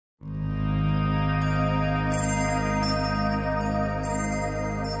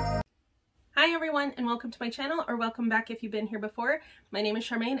Hi everyone and welcome to my channel, or welcome back if you've been here before. My name is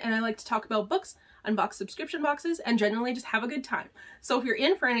Charmaine and I like to talk about books, unbox subscription boxes, and generally just have a good time. So if you're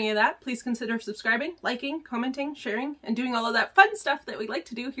in for any of that, please consider subscribing, liking, commenting, sharing, and doing all of that fun stuff that we like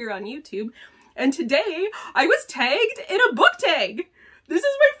to do here on YouTube. And today I was tagged in a book tag. This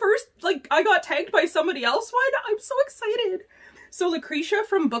is my first, I got tagged by somebody else one. I'm so excited. So Lucretia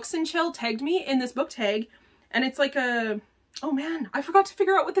from Books and Chill tagged me in this book tag, and it's like a... Oh man, I forgot to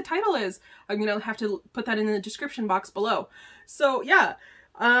figure out what the title is. I'm gonna have to put that in the description box below. So yeah,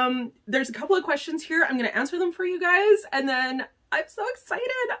 there's a couple of questions here. I'm gonna answer them for you guys, and then I'm so excited.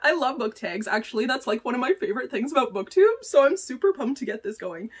 I love book tags. Actually, that's like one of my favorite things about Booktube, so I'm super pumped to get this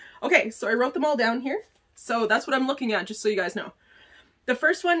going. Okay, so I wrote them all down here. So that's what I'm looking at, just so you guys know. The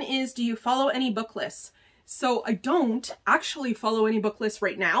first one is, do you follow any book lists? So I don't actually follow any book lists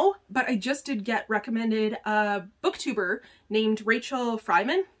right now, but I just did get recommended a booktuber named Rachel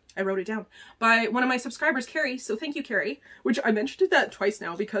Fryman. I wrote it down by one of my subscribers, Carrie. So thank you, Carrie, which I mentioned that twice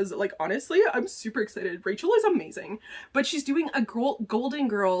now because honestly, I'm super excited. Rachel is amazing, but she's doing a Golden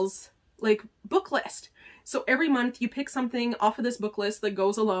Girls book list. So every month you pick something off of this book list that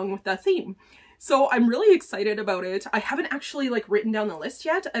goes along with that theme. So I'm really excited about it. I haven't actually written down the list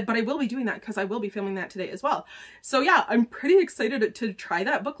yet, but I will be doing that because I will be filming that today as well. So yeah, I'm pretty excited to try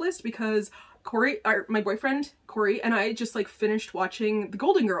that book list because my boyfriend, Corey, and I just finished watching the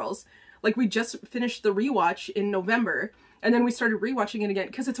Golden Girls. We just finished the rewatch in November, and then we started rewatching it again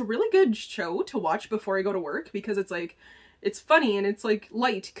because it's a really good show to watch before I go to work, because it's funny and it's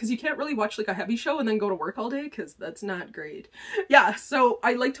light, because you can't really watch a heavy show and then go to work all day, because that's not great. Yeah, so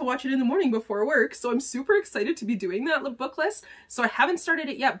I like to watch it in the morning before work, so I'm super excited to be doing that book list. So I haven't started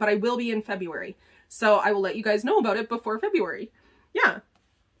it yet, but I will be in February. So I will let you guys know about it before February. Yeah.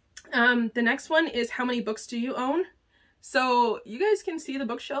 The next one is, how many books do you own? So you guys can see the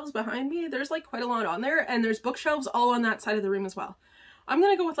bookshelves behind me. There's quite a lot on there, and there's bookshelves all on that side of the room as well. I'm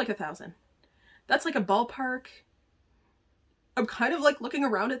gonna go with 1,000. That's a ballpark. I'm kind of looking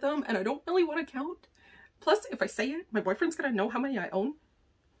around at them and I don't really want to count. Plus, if I say it, my boyfriend's gonna know how many I own.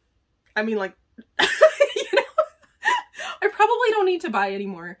 I mean, you know, I probably don't need to buy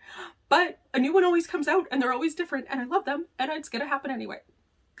anymore, but a new one always comes out and they're always different and I love them and it's gonna happen anyway.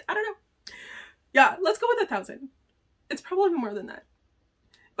 I don't know. Yeah, let's go with 1,000. It's probably more than that,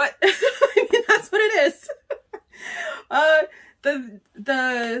 but I mean, that's what it is.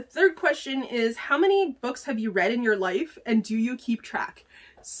 The third question is, how many books have you read in your life and do you keep track?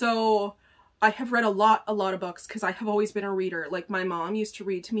 So I have read a lot of books because I have always been a reader. My mom used to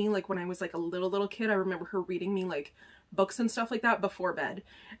read to me when I was a little kid. I remember her reading me books and stuff like that before bed.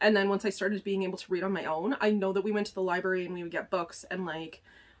 And then once I started being able to read on my own, I know that we went to the library and we would get books and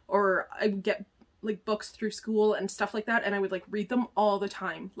or I would get books through school and stuff like that, and I would read them all the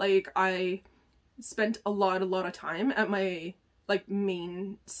time. I spent a lot of time at my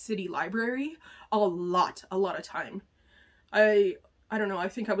main city library. A lot of time. I don't know, I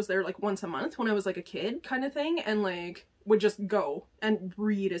think I was there once a month when I was a kid kind of thing, and would just go and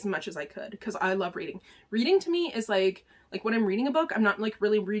read as much as I could because I love reading. Reading to me is when I'm reading a book, I'm not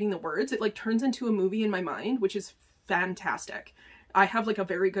really reading the words. It turns into a movie in my mind, which is fantastic. I have a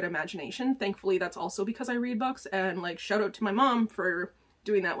very good imagination. Thankfully, that's also because I read books, and shout out to my mom for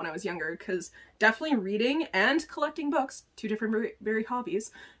doing that when I was younger, because definitely reading and collecting books,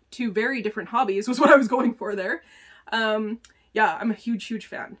 two very different hobbies was what I was going for there. Yeah, I'm a huge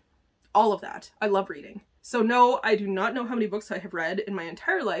fan. All of that. I love reading. So no, I do not know how many books I have read in my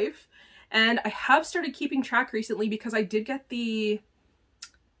entire life, and I have started keeping track recently because I did get the...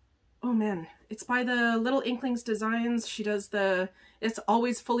 Oh man, it's by the Little Inklings Designs. She does the It's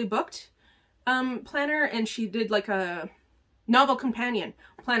Always Fully Booked planner, and she did a novel companion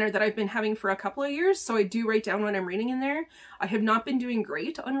planner that I've been having for a couple of years, so I do write down what I'm reading in there. I have not been doing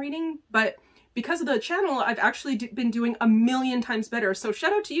great on reading, but because of the channel, I've actually been doing a million times better. So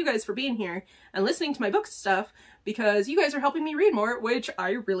shout out to you guys for being here and listening to my book stuff, because you guys are helping me read more, which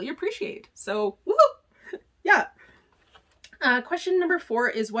I really appreciate. So woohoo! Yeah. Question number 4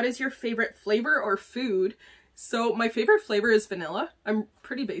 is, what is your favorite flavor or food? So my favorite flavor is vanilla. I'm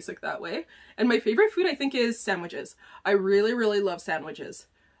pretty basic that way. And my favorite food, I think, is sandwiches. I really love sandwiches.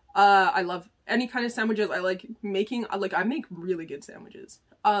 I love any kind of sandwiches. I like making, I make really good sandwiches.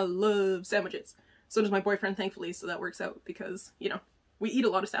 I love sandwiches. So does my boyfriend, thankfully, so that works out because, you know, we eat a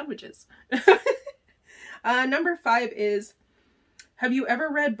lot of sandwiches. Number 5 is, have you ever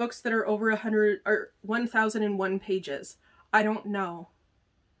read books that are over 100 or 1001 pages? I don't know.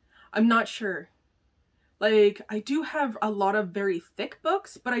 I'm not sure. I do have a lot of very thick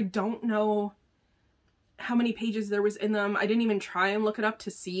books, but I don't know how many pages there was in them. I didn't even try and look it up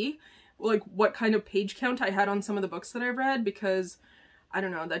to see. like what kind of page count I had on some of the books that I've read, because I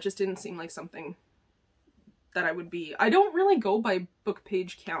don't know, that just didn't seem like something that I would be. I don't really go by book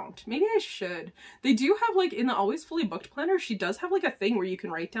page count. Maybe I should. They do have like in the Always Fully Booked planner, she does have like a thing where you can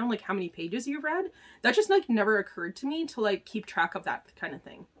write down like how many pages you've read. That just like never occurred to me to like keep track of that kind of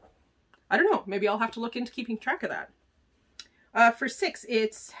thing. I don't know. Maybe I'll have to look into keeping track of that. For 6,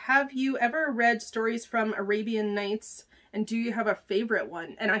 it's have you ever read stories from Arabian Nights, and do you have a favorite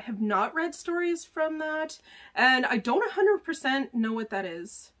one? And I have not read stories from that, and I don't 100% know what that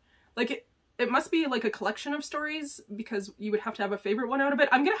is. Like it must be like a collection of stories, because you would have to have a favorite one out of it.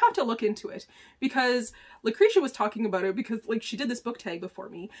 I'm gonna have to look into it, because Lucretia was talking about it, because like she did this book tag before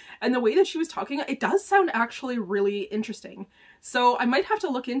me, and the way that she was talking, it does sound actually really interesting. So I might have to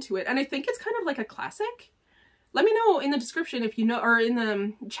look into it, and I think it's kind of like a classic. Let me know in the description if you know, or in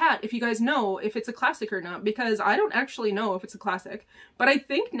the chat if you guys know if it's a classic or not, because I don't actually know if it's a classic. But I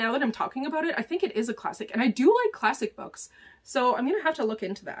think now that I'm talking about it, I think it is a classic, and I do like classic books. So I'm gonna have to look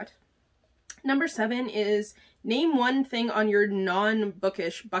into that. Number 7 is name one thing on your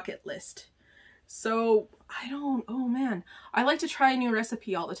non-bookish bucket list. So oh man, I like to try a new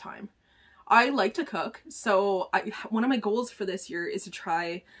recipe all the time. I like to cook, so one of my goals for this year is to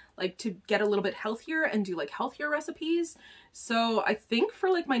try like to get a little bit healthier and do like healthier recipes. So I think for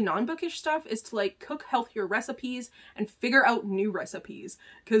like my non-bookish stuff is to like cook healthier recipes and figure out new recipes,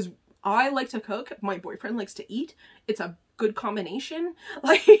 because I like to cook, my boyfriend likes to eat. It's a good combination.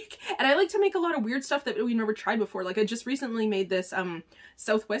 Like, and I like to make a lot of weird stuff that we never tried before. Like I just recently made this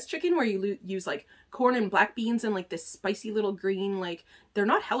Southwest chicken where you use like corn and black beans and like this spicy little green, like they're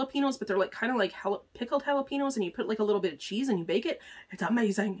not jalapenos, but they're like kind of like pickled jalapenos, and you put like a little bit of cheese and you bake it. It's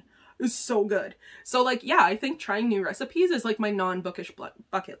amazing. It's so good. So like, yeah, I think trying new recipes is like my non-bookish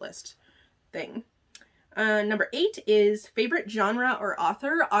bucket list thing. Number 8 is favorite genre or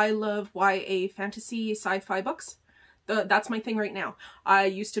author. I love YA fantasy sci-fi books. That's my thing right now. I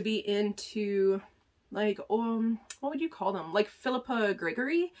used to be into like, what would you call them? Like Philippa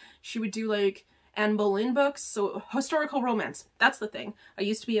Gregory. She would do like Anne Boleyn books. So historical romance. That's the thing. I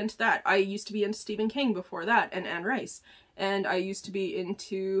used to be into that. I used to be into Stephen King before that, and Anne Rice. And I used to be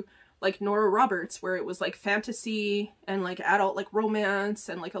into like Nora Roberts, where it was like fantasy and like adult like romance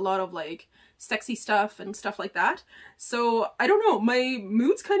and like a lot of like sexy stuff and stuff like that. So I don't know, my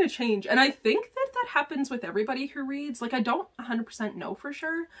moods kind of change, and I think that that happens with everybody who reads. Like I don't 100% know for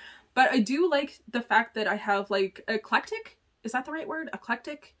sure, but I do like the fact that I have like eclectic, is that the right word?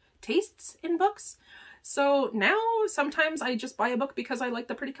 Eclectic tastes in books. So now sometimes I just buy a book because I like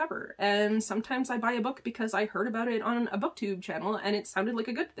the pretty cover, and sometimes I buy a book because I heard about it on a booktube channel and it sounded like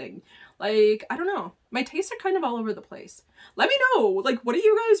a good thing. Like, I don't know. My tastes are kind of all over the place. Let me know, like, what do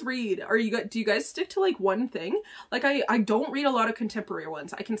you guys read? Do you guys stick to like one thing? Like I don't read a lot of contemporary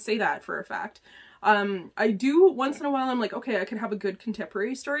ones. I can say that for a fact. I do once in a while. I'm like, okay, I could have a good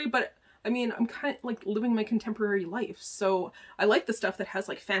contemporary story, but I mean, I'm kind of like living my contemporary life, so I like the stuff that has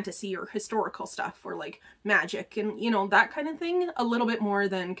like fantasy or historical stuff or like magic and, you know, that kind of thing a little bit more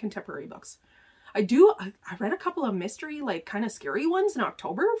than contemporary books. I read a couple of mystery, like kind of scary ones in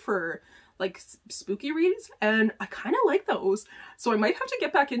October for like spooky reads, and I kind of like those, so I might have to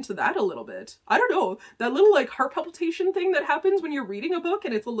get back into that a little bit. I don't know, that little like heart palpitation thing that happens when you're reading a book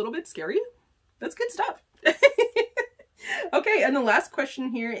and it's a little bit scary, that's good stuff. Okay, and the last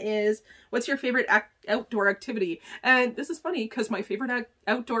question here is, what's your favorite outdoor activity? And this is funny because my favorite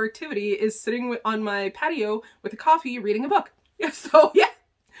outdoor activity is sitting on my patio with a coffee reading a book. So yeah,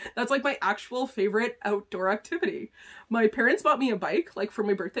 that's like my actual favorite outdoor activity. My parents bought me a bike like for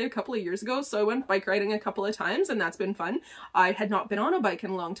my birthday a couple of years ago, so I went bike riding a couple of times, and that's been fun. I had not been on a bike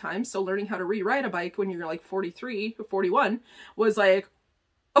in a long time, so learning how to re-ride a bike when you're like 43 or 41 was like,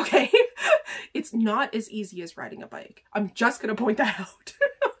 okay, it's not as easy as riding a bike. I'm just gonna point that out.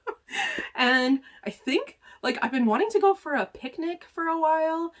 And I think, like, I've been wanting to go for a picnic for a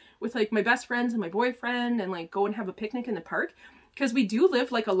while with like my best friends and my boyfriend, and like go and have a picnic in the park, because we do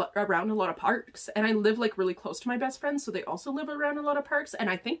live like around a lot of parks, and I live like really close to my best friends, so they also live around a lot of parks, and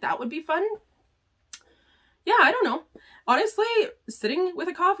I think that would be fun. Yeah, I don't know. Honestly, sitting with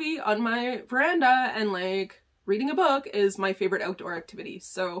a coffee on my veranda and like reading a book is my favorite outdoor activity.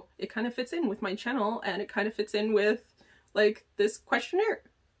 So it kind of fits in with my channel, and it kind of fits in with like this questionnaire.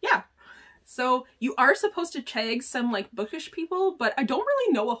 Yeah. So you are supposed to tag some like bookish people, but I don't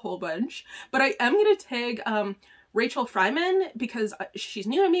really know a whole bunch. But I am going to tag Rachel Fryman because she's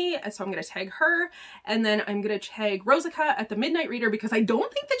new to me, so I'm going to tag her. And then I'm going to tag Rosica at the Midnight Reader because I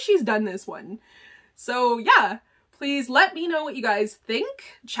don't think that she's done this one. So yeah, Please let me know what you guys think.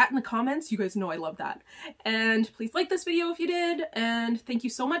 Chat in the comments. You guys know I love that. And please like this video if you did. And thank you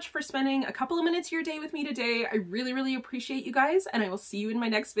so much for spending a couple of minutes of your day with me today. I really, really appreciate you guys, and I will see you in my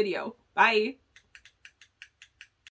next video. Bye!